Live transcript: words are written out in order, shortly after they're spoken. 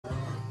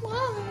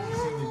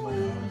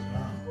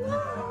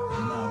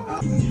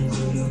Like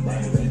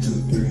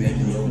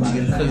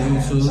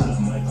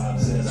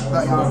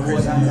y'all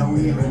Chris, I know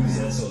we.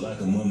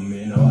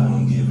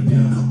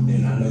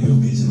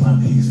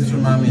 This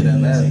remind me of that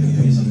last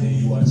video.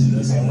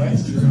 This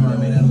remind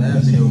me of that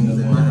last video when we was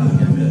in my house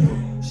getting cut.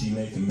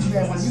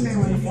 You made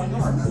one in the front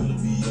yard, man.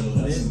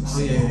 Oh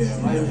yeah.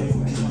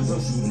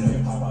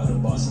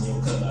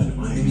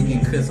 They be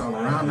getting cuts all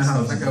around the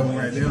house. I got one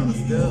right there on the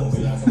step.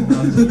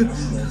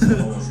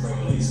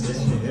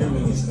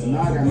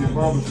 Now I got my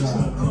barbershop.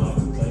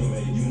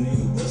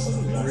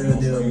 Real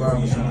deal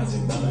barbershop.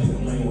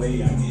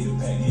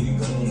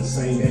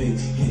 Same day,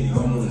 get it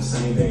going on the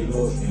same day,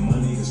 Lord. And my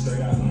niggas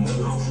straight out the mud.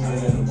 I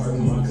got no perk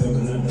in my cup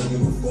and I don't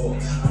give a fuck.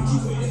 I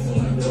keep a F on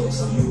my dog,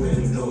 so you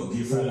ready to go.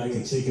 Get fried like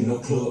a chicken, no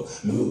club.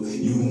 Look,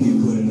 you can get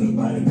put in the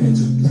body bag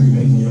 2, 3,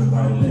 making your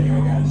body lag.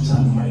 I got the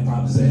chopper, might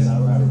pop his ass. I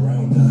ride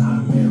around with the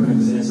hot man, rap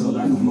his ass up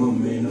like a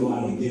mama, man. No, I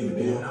don't give a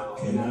damn.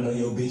 And I know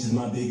your bitch is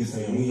my biggest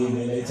fan. We in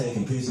LA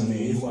taking pictures, man.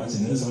 He's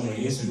watching us on the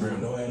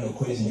Instagram. Don't have no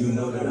question, you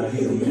know that I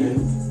hit him,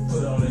 man.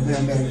 Put on that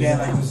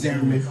like a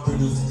Zimmerman.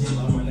 Produce a hit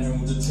like my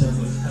name with the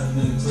Tesla. Have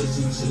been in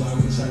question, shit like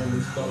I'm trying to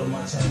follow my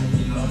channel.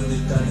 You know that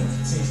it's done.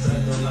 Team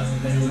strapped on like a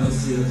name, no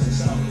seal.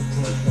 Shout out the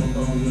clutch, don't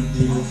go on the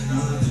deal. You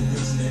know the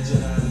bitch that you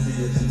how to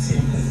feel.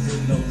 Team that fit,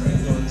 no prank,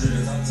 no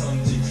drills. I'm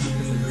telling you, keep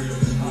it real.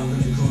 I'm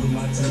really cool with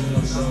my taking no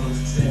shows.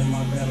 Stay in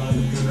my bed like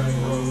a good right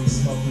road.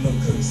 Smoking no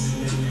cookies,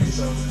 sitting in the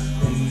shows.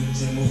 Been in the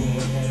gym, moving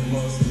with hand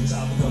most.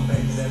 Chopper come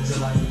back, that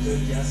just like a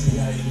cookie. I see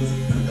how you look.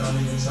 Don't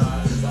even try.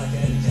 Like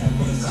a handicap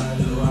on the side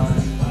of the ride.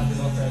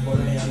 Pockets on fat, boy,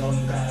 they ain't on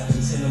the back.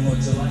 Send them up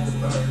just like a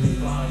bird. They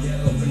flying,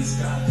 yeah, up in the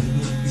sky.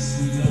 Need to be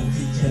sweet, no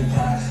pecan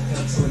pie.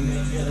 Got to a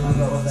nigga, get a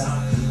little over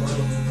time. Roll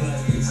up the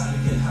black, it's time to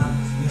get hot.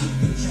 Need to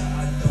be cat,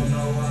 I don't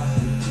know why.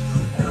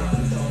 Hey, I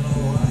don't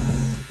know why.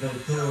 No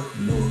thug,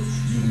 no.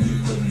 You can get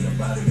put in the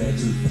body bag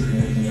 2,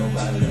 3, making your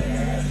body lag.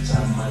 I got the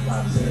chopper, my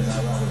pop's ass.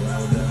 I ride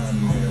around with the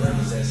honey, man.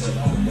 Rappers ass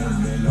up all the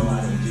money, man. No, I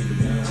don't give a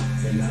damn.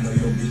 And I know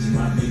your bitch is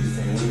my biggest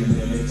fan. We in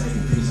LA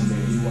taking pictures, man.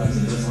 You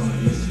watching this on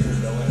the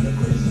Instagram. Don't have no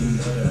question, you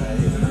know that I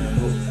hit it,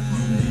 man. Look, you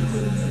can get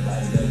put in the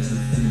body bag 2,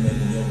 3,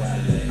 making your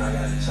body lag. I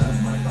got the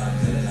chopper, my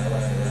pop's ass. I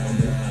ride around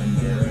with the honey,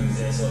 man. Rappers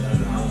ass up like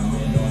the honey,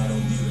 man. No, I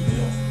don't give a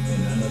damn.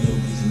 And I know your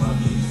bitch is my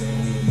biggest fan.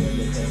 We in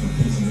LA taking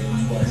pictures, man.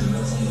 You watching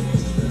us on the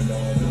Instagram.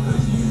 Don't have no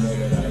question, you know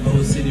that I hit it.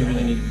 Whole city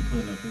really need to be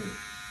putting up here.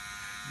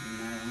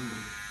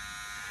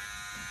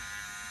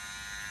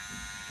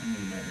 I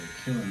need that they're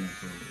killing that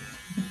for you.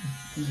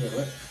 You said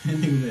what? I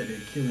need that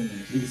they're killing that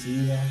You can see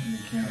it now? in the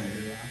camera.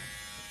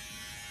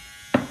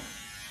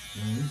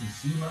 Man, this is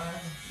C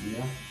Live?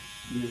 Yeah.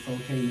 You get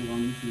 4K nigga on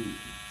YouTube.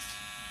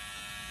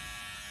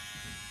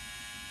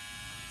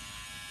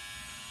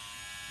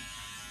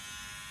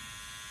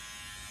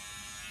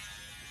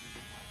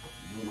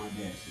 What my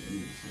dad said,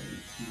 nigga said,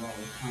 you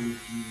always come to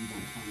you,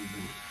 don't come to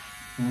them.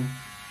 My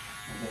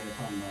dad was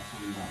talking about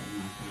something about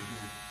when I came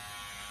here.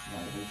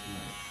 Like, basically,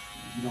 like,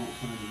 if you don't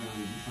turn it down,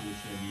 you trying to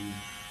say you.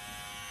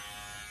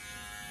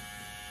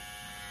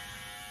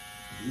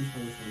 You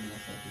first thing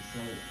that's like to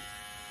say.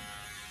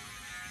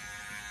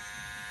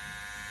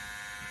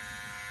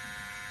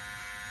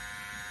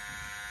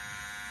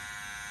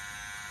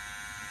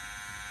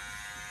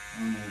 I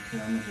don't even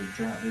care. I'm gonna just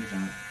drop this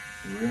junk.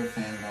 The real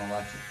fans gonna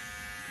watch it.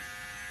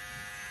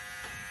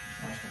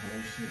 Watch the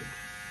whole shit.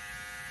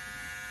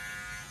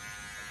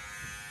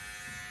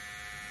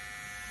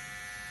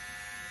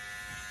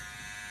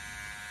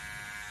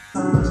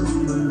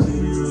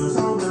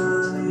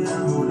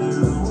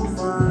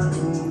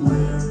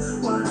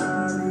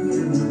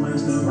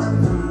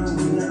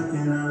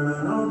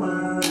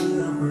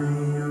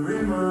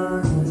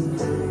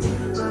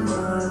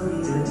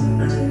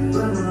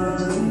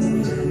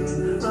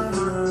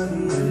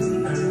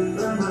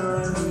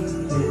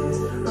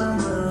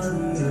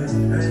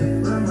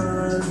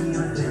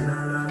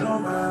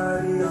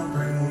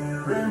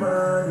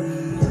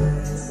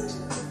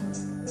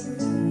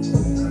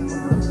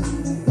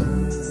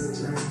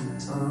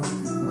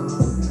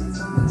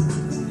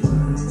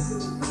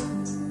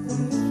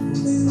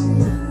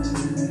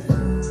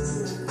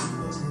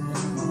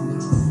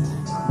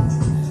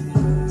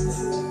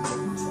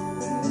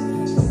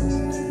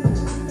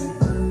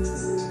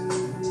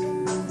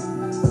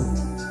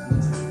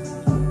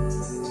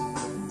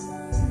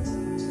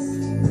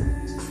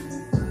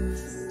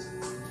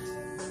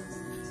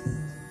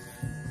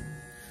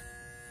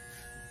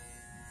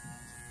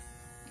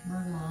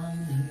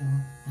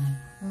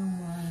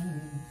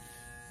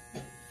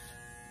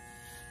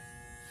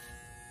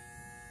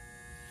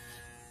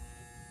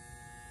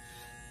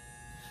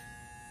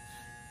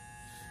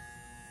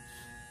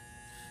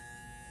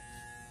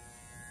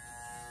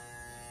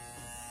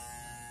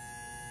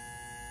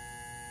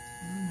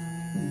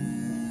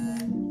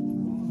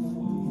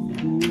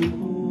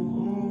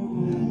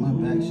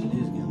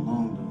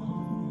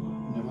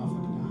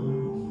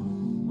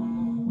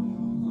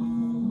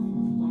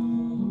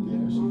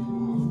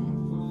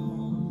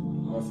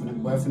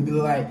 finna be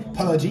like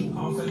Polo G.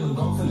 I'm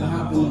finna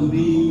hop in the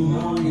beat,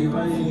 I'm get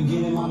ready to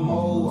get in my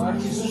mode. I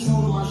keep some shoes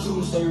on my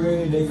shoes, stay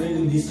ready, they ready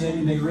to get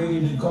steady, they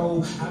ready to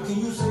go. How can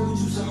you say what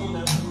you say and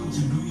not do what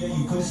you do? Yeah,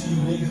 you pussy,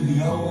 you niggas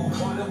be old.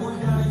 Why the boy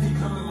down if you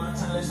come in my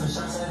time, let some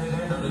shots at it,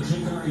 end on the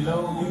drink and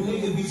reload. You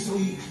niggas be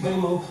sweet,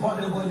 Gamo.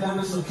 Why the boy down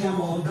with some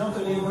camo,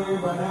 dumping ain't worried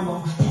about ammo.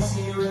 He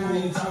scared real,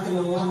 ain't talking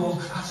to Lamo.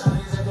 I shot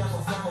his head down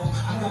for famo.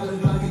 I got a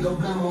Glock and go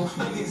Gamo.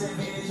 Make his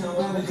advantage, no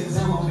weather, cause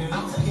ammo. Then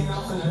I'm taking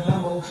off in the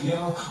Lambo.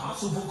 Yo, I'm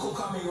super cool,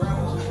 call me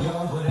Rambo. Yo,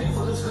 but ain't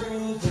for the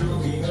screen.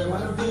 Get her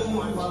by the beam,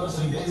 might fall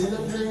asleep, days in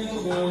a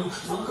dream. Yo,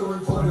 fuck a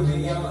reporter,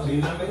 be yo.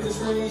 Then I make a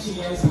screen,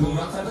 she asking me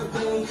all type of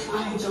thing.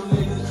 I ain't your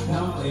nigga,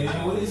 no, it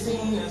ain't what it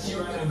seems. Now she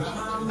right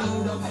behind me,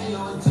 don't pay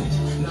no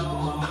attention. No,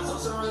 my mind so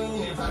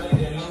serene, and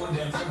probably that new with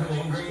that purple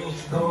and green.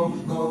 Go,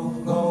 go,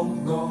 go,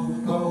 go,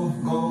 go,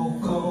 go,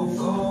 go,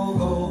 go,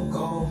 go,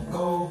 go,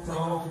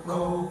 go,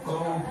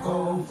 go,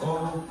 go, go,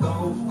 go, go,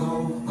 go,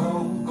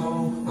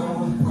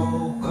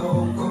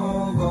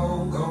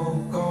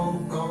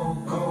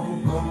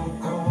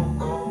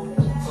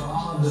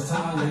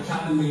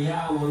 me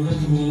out, well, look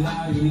at me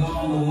now, you know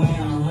I'm a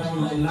winner, I'm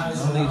running like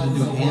nice. I need to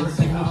do hand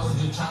signals. I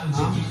was just trying to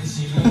keep this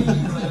shit in,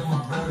 you play with my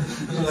brother,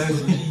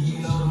 you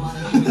know my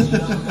name,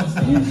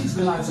 you know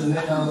spin like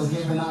tornadoes,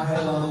 giving out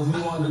halos,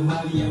 we want the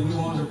money and we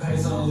want the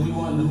pesos, we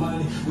want the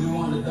money, we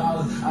want the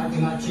dollars, I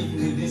cannot keep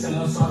it, this ain't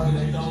no sorry,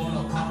 they don't want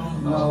no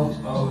problem, no,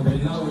 oh, they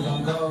know we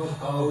gon' go,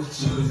 oh,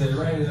 shoes, they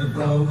ready to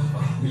blow,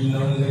 you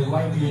know they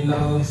wipe your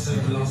nose,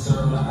 sipping on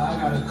syrup, like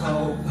I got a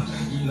cold,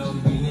 you know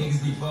we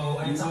niggas be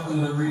bold, ain't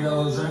talking to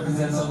Rios,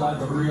 represents a like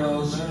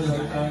burritos, shooters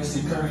like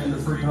Ashley Curry in the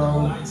free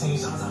roll, 19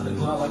 shots out the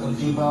club like I'm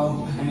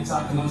Debo, ain't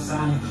talking no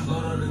Simon,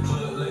 load up the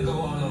clip, let go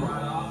on the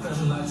rider, I'll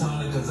press like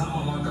Tony, cause I'm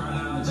on my grind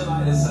now, just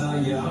like the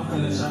sun, yeah, I'm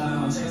finna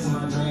shine out, chasing my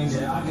dreams,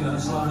 yeah, I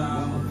cannot slow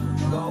down,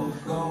 go,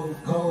 go,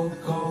 go,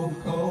 go,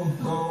 go,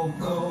 go,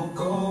 go, go,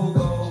 go.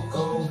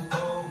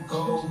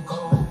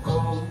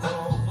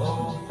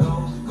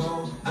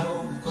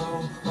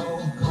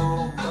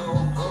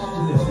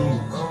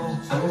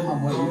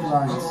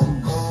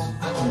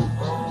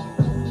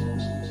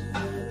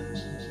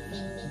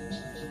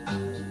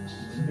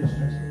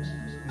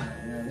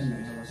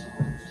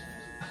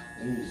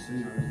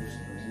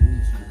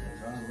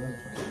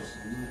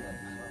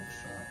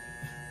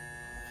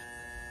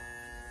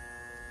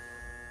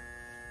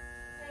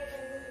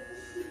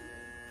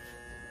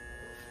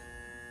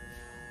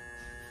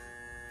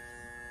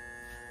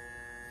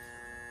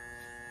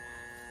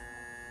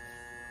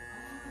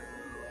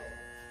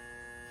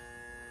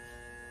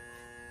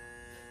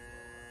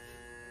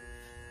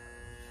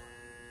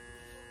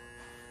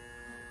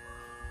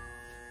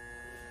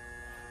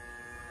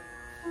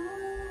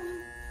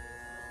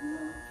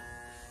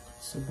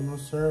 Sipping on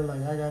syrup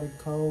like I got it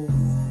cold.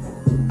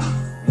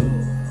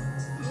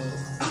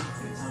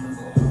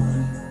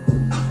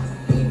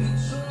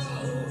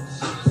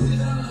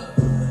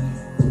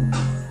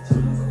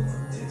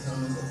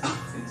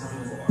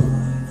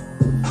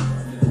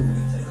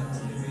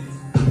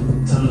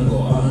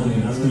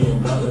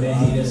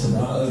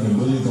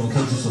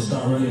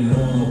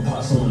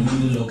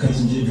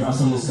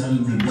 On the side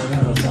of the break,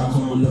 I don't talk,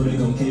 I know they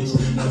gon' catch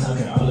you. Not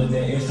talking all of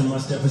that extra, my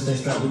steppers stay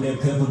strapped with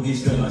that pepper, get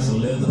straight like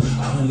some leather.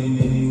 All hunting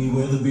in any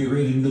weather, be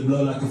ready to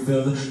blow like a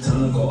feather.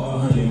 Time to go all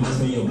hunting, might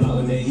spin your block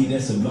with that heat,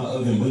 that's a block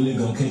oven. Bullet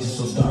gon' catch you,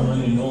 so start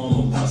running, know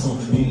I'm a pop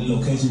on. Need the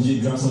location,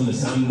 just drops on the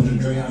sound of the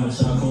Dre, I don't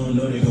shotgun,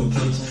 know they gon'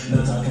 catch you.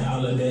 Not talking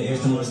all of that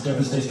extra, my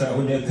steppers stay strapped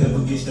with that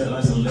pepper, get straight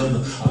like some leather.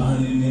 All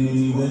hunting in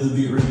any weather,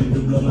 be ready to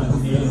blow like a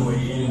feather.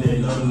 Way in that,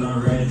 no,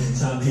 not ready.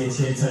 Top pitch,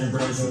 head turn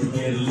braids,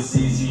 together, let's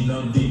see, you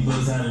know, deep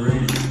was out of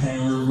ready.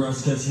 Hang real rough,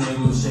 sketch head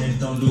with shades,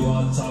 don't do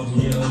all the talking,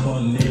 get up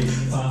on the neck.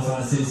 5,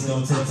 5, 6,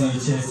 gon' take to your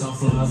chest, I'm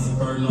flying some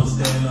burden, I'm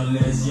standing on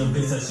this. Your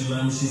bitch said she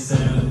love me, she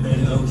saying the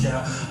bed, no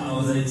cap. I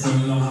was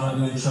 18, no hot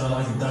in the truck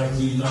like a dyke,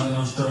 you know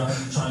I'm struck.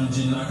 Trying to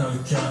just knock off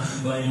the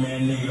cap. Lame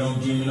man nigga,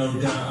 don't give me no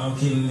doubt. I'm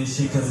kidding this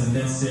shit cause it's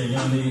necessary.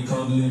 Young nigga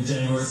cold in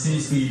January,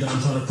 6 feet,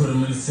 I'm trying to put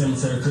him in the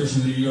cemetery.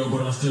 Christian New York,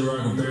 but I'm still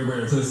rockin'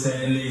 Burberry. Put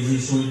sad nigga, he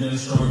sweet than a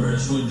strawberry,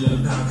 sweet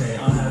than a pound cake.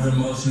 I'm having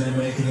motion, they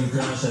making the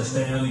ground shot.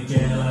 Stay on the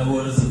gang like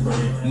what is a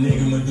break.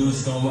 Nigga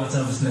Medusa gon' watch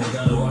out for snake.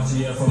 Gotta watch it,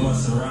 yeah, for my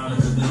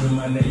surroundings. Living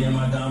my neck, yeah,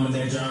 my diamond,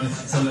 they drowning.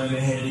 Something in the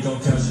head, he gon'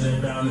 capture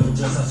that bounty.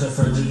 Just out that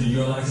first to New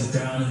York like it's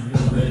down.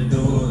 Let's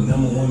do it.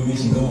 #1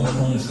 mission, go up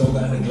on the scope.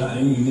 Got the Glock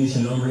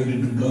ammunition, I'm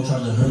ready to blow.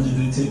 Charge 100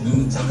 to tip,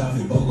 then take off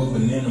your boat. Go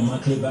banana, my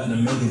clip out the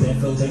make it. That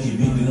flow, take it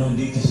deep and on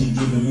dick. And she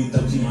giving me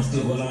 30, my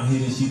stick while I'm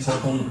hitting. She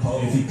talk on the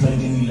pole. If he play,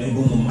 then he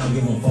label him. I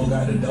give him 4.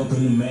 Got the dope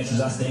in the mattress.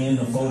 I stay in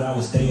the fold. I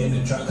would stay at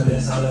the truck, cause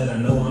that's all that I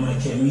know. I might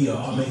catch me or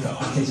I'll make a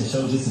arcade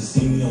show just to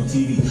see me on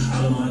TV.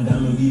 All of my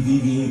diamond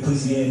BVV and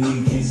pussy ass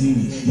nigga can't see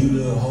me. You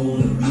little hoe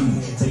wanna beat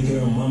me. Take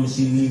care of mama,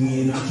 she need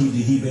me, and I keep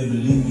the heat, baby,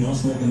 believe me. I'm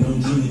smoking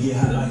on Junior, get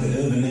hot like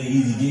an oven, they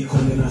easy, get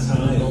cold, and I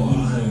sound like oh,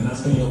 I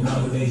spin your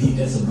block with that heat,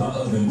 that's a block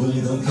oven.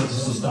 Bullet gon' catch you,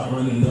 so start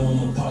running, know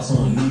I'm a pop, so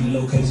I need a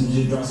location.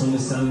 just drops on the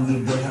sound of the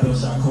Dre. How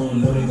those shot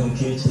corn, know they gon'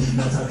 catch.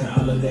 Not talking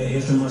all of that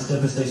extra, my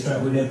step and stay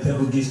strapped with that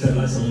pepper, get strapped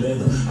like some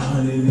leather.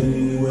 100 in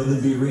any weather,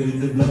 be ready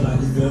to blow like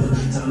a feather.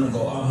 Time to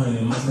go all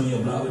 100, might spin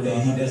your block with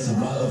that heat, that's a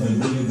block of it.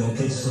 Really gon'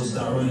 catch you, so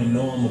start running,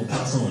 know I'm a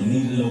pop song.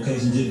 Need a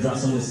location, just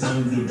drops on the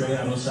sound of the Dre.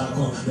 How those shot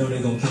corn, know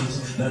they gon'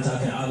 catch. Not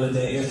talking all of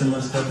that extra, my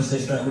step and stay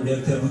strapped with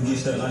that pepper, get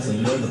strapped like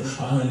some leather.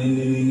 100 in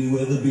any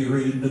weather, be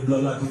ready to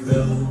blow like a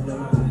feather.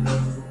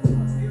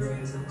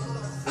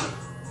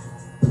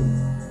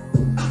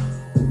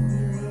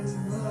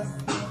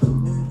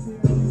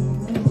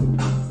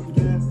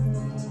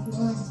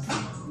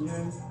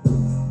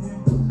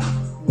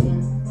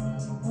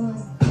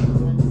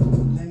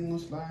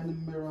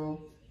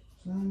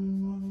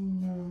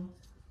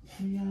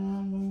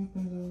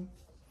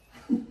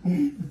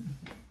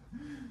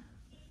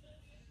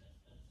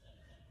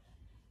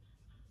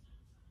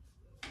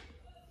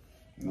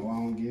 No, I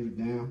don't give it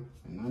down.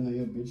 And I know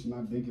your bitch is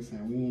my biggest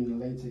fan. We ain't in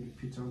LA taking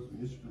pictures on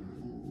Instagram.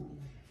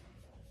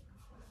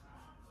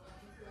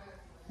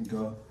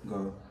 Go.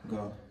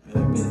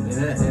 And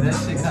that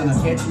shit kind of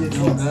catchy as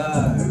oh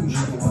God.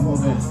 I'm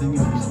over there singing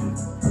this shit.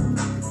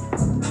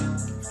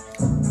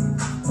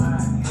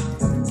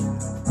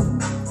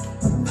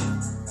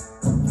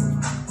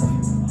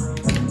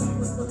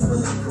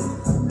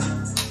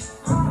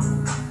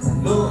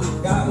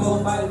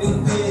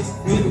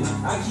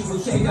 I keep a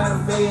cake out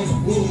of bed.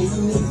 Yeah, you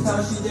niggas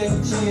talk shit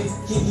Jackie Chan.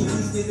 Can't get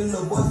me stick a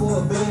little boy for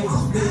a band.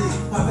 Split.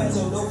 Pop at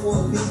your door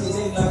for a biscuit.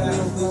 They like I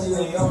don't bitch in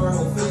their yard.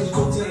 I'm finished.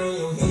 Go tell on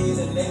your head.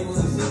 The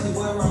neighborhood 60.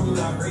 Boy, wrong with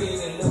my bread.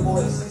 That little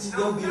boy 60.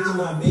 Go bitch in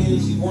my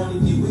bed. She wanna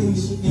get with me.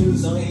 She give me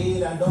some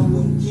head. I don't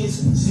look kiss.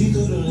 See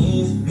through the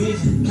lens. Bitch.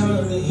 Count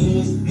up the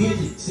ends.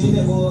 Bitch. See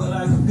that boy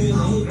like a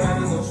pigeon. His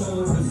body gon'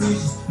 swim with the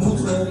fish. Move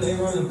to her, they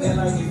running back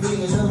like a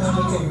vegan. Her man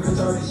can't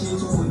retard this shit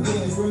to a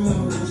Guinness.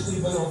 Remember we was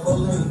sleeping on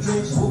floors in the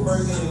trenches. We're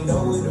breaking the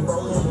door with the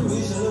bros on the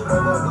mission. Look, bro,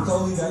 up the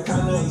code, he got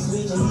kinda ain't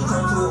snitching. He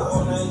turned to an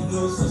all night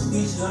doing some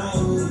stitches. I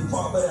ain't really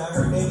part, but I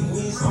heard that he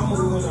missed. I'm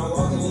moving, I'm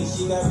walking, this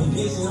shit got me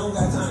guessing. Don't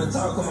got time to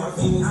talk, cause my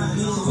fingers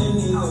be itching. That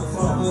nigga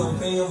flaunt me, I'm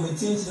paying him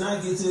attention. I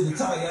get to the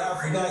top, yeah,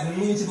 I forgot to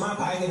mention. My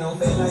pocket don't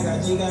feel like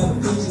I just got a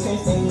picture. Can't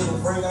stay in the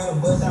frame, gotta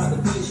bust out the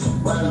picture.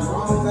 Right or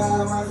wrong,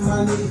 God, I'm my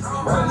nigga.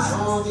 Right or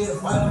strong, get a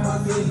fight on my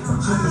video.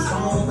 Super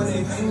strong, but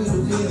they pay me to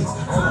get it.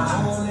 On my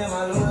own, and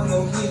my Lord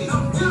don't get it.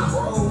 Get it,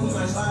 bro, we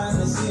might slide in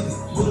the city.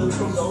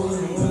 Bulletproof, go in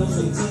the windows,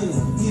 they tinted.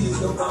 Hit it,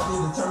 go out there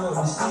to turn up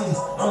the city.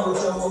 I'm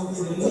with your hoe,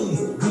 get a lead.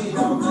 Big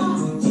dog,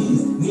 playing with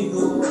kids. Nigga,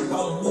 work,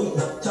 call me.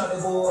 Charlie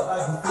boy,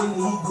 like a Philly.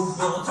 He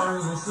goofy, I'm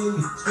turning the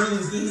city.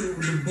 Screens, get hit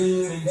with the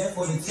beam, and that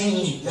for the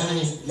team.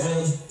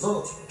 Gang,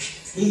 look.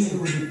 He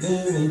hit with the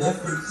beam, and that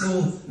for the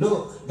team.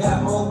 Look, got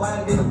more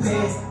body than a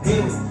pan.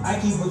 Damn it, I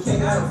keep a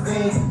cake out of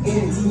fan.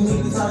 In it, you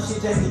niggas talk shit,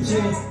 Jackie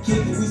Chan.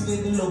 Kick it, we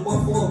stick the little boy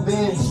for a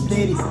band.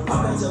 Steady,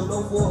 pop at your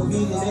door for a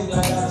beat. They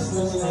like I was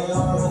switching, they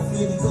all on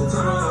 50. Go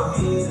turn on your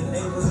head, the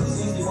neighborhood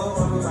 60. What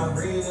wrong with my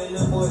bread? That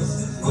little boy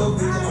 60. Yo,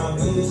 bitch in my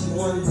bed, she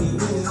wanted me. She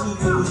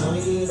give me some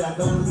head, I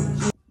don't do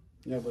shit.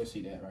 Y'all boys see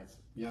that, right?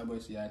 Y'all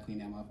boys see how I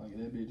clean that motherfucker.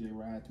 That bitch just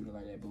ride through it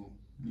like that, boom.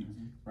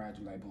 Ride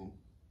through like boom,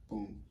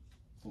 boom,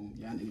 boom.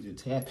 Y'all niggas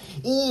just tap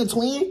in,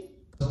 twin.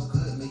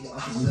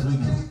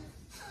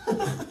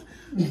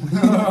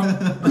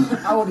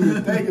 I wouldn't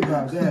even think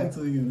about that.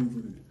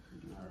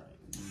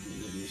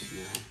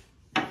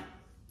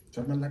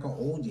 Jumping like an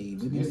old G.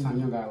 This time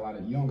you don't got a lot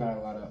of new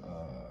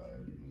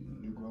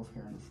growth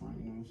hair in the front.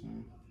 You know what I'm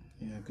saying?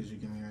 Yeah, cause you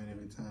get me right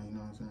every time. You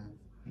know what I'm saying?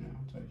 Yeah,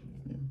 I'll tell you.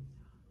 Yeah.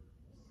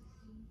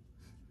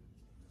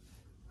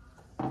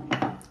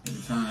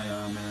 Every time,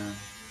 y'all, man.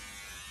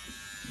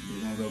 We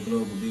gonna go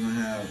global. We gonna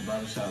have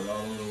barbershops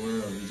all over the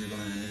world. We just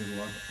gonna have niggas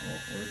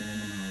working in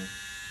them hoes.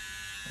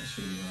 That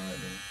shit be hard,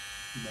 though.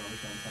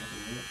 Barbershop talking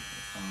about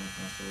All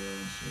across the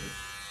world and shit.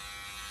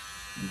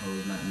 Them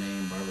hoes not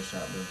named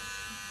barbershop, though.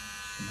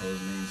 Them hoes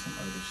named some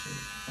other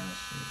shit. Kind of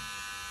shit.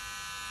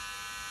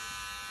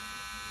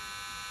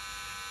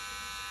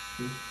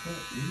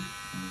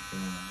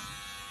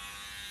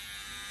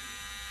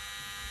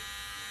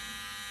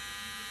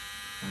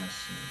 Kind of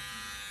shit.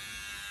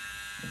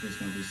 That bitch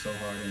gonna be so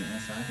hard in the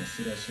inside. I can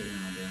see that shit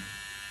now, bro. I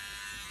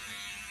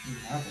can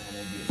have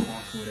that bitch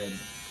walk Who that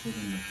put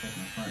in the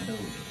fucking front door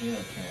with the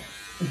Hellcat?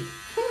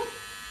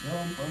 Yo,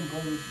 I'm going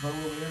over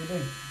every day.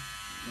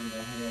 And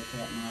that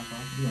Hellcat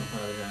motherfucker. You gonna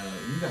probably have,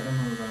 you got them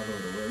hoes all over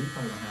the world. You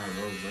probably gonna have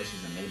Rolls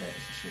Royces and Maybachs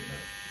and shit,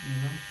 though.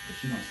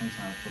 But you gonna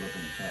sometimes pull up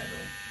in the cat,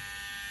 though.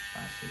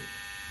 Buy shit.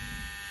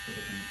 Pull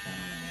up in the cat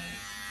on the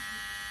ass.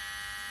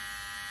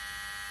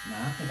 Nah,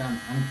 I think I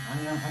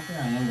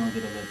am gonna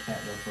get a little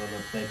cat though for a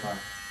little play car.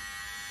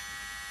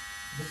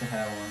 Just to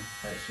have one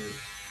type shit.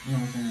 You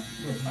know what I'm saying?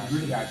 You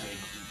really got to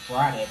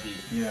fry that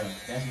bitch. Yeah.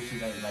 That's what she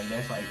does. Like,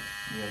 that's like,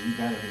 Yeah, you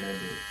gotta hit that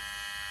bitch.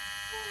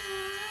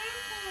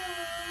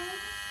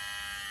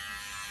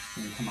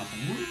 when you come out from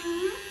whoop.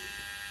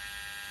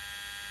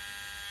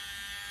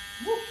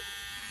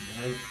 It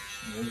hurt.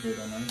 It was good.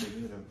 I know it did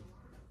good though.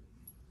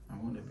 I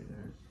want that bitch to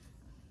hurt.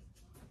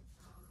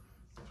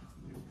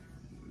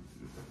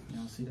 You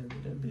don't see that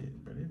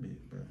bit, bro.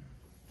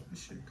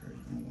 This shit crazy.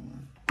 I ain't gonna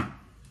lie.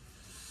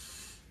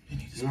 You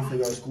need to You don't finna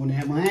go to school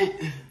that month?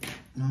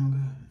 No, I'm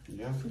good.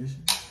 Yeah. For this shit.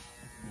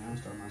 Yeah, I'm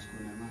starting my school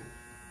that month.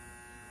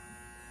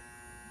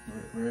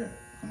 Where at?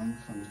 Come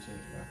to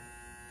check, yeah.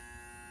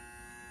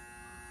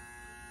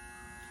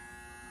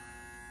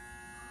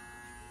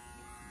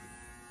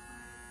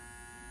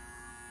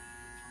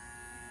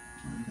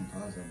 Oh, you can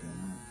pause that there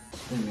now.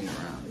 Spin me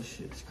around. This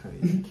shit's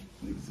crazy.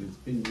 Niggas is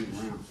spinning me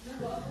around.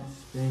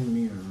 Spin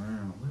me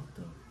around. What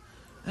the?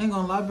 I ain't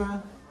gonna lie,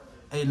 bro.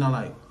 Hey, no,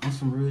 like, on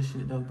some real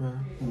shit, though, bro.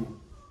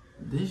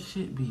 This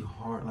shit be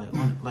hard. Like,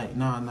 on, like,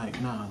 nah, like,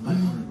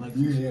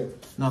 Yeah.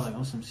 like,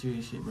 on some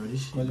serious shit, bro.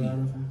 This shit be...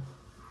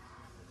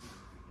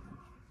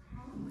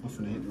 I'm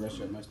finna hit the rest of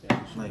your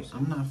mustache. Like,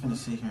 I'm not finna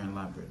sit here and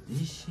lie, bro.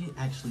 This shit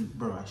actually,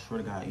 bro, I swear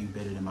to God, you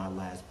better than my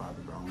last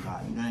barber, bro. On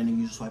God. You know that nigga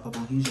used to swipe up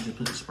on? He used to just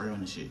put the spray on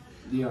the shit.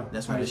 Yeah.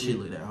 That's why this shit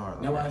look that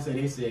hard. Like that's why I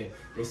said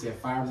they said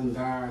fibers and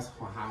dyes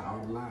will hide all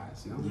the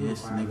lies, you know?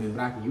 Yes, nigga.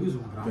 But I can use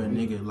them, but bro,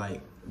 nigga,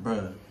 like,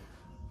 bro.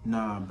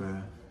 Nah,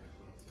 bro.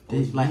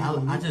 This, like,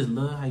 I just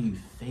love how you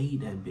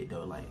fade that bit,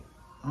 though. Like,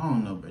 I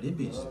don't know, bro. This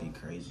bitch just be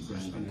crazy, bro.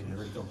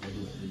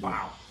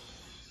 Wow.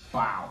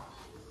 Wow.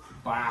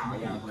 Wow,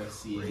 y'all boys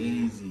see it.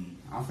 Crazy.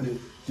 I'm finna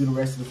do the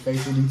rest of the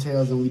facial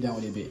details and we done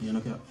with it, bit. You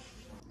know, cap?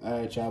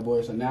 Alright, y'all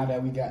boys. So now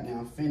that we got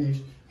now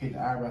finished, hit the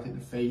eyebrows, hit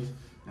the face.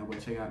 Now, boy,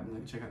 check out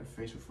the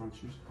facial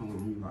functions. Hold on,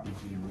 let me rock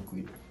this in real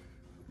quick.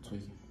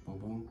 Tweak it. Boom,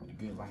 boom. Put the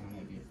good light on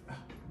that bit.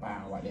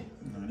 Bow, right there.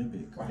 No, that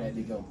bit. Right there,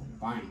 they go.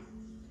 Bang.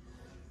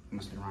 I'm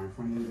gonna sit around in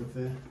front of you real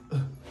fast.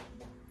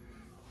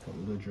 Put the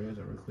little dreads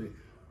up real quick.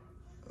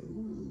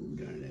 Ooh,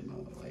 darn that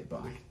motherfucker like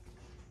bang.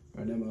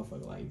 Right, that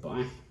motherfucker like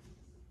bang.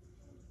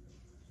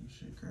 This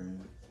shit crazy.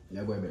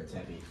 That boy better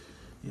tap in.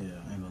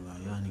 Yeah, I ain't gonna lie.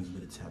 Y'all niggas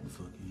better tap the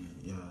fuck in.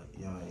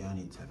 Y'all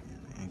need to tap in.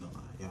 Like, I ain't gonna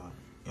lie.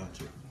 Y'all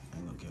tripping. I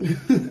ain't gonna care.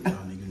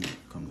 Y'all niggas need to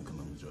come to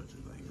Columbus, Georgia.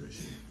 Like, real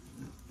shit.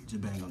 Just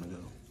bang on the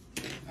go.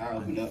 I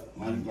open up.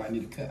 Why do I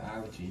need to cut eye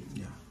with you?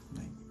 Yeah,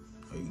 like,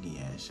 or you get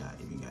your ass shot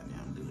if you got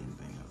down do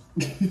anything else.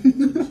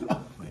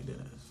 Like that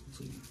ass.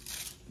 So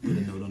put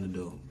a note on the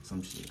door.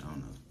 Some shit. I don't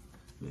know.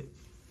 But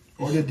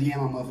or the DM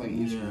on motherfucking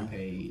Instagram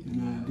page.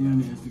 Yeah, DM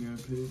the Instagram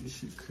page. This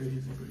shit crazy,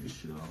 bro. This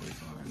shit always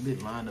hard. A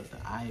bit lined up the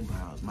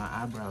eyebrows. My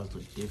eyebrows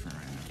look different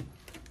right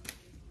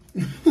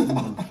now.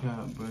 Oh my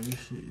God, bro. This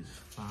shit is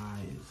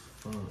fire as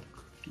fuck.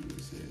 You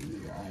said,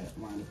 nigga, I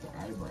lined up the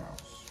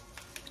eyebrows.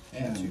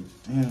 Had to.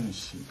 Damn, this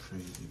shit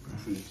crazy, bro.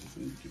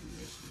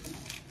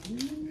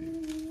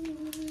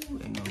 Ooh.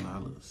 Ain't gonna lie,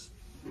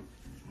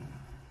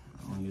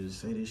 I don't usually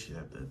say this shit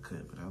after a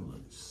cut, but I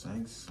look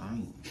same.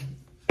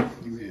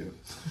 You will.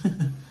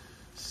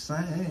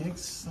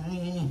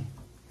 Same.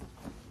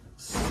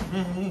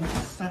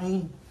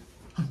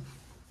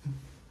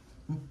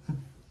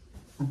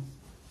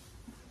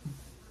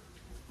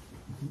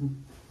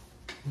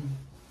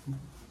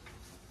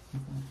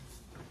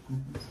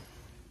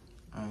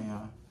 Alright,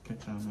 y'all.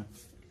 Catch y'all, man.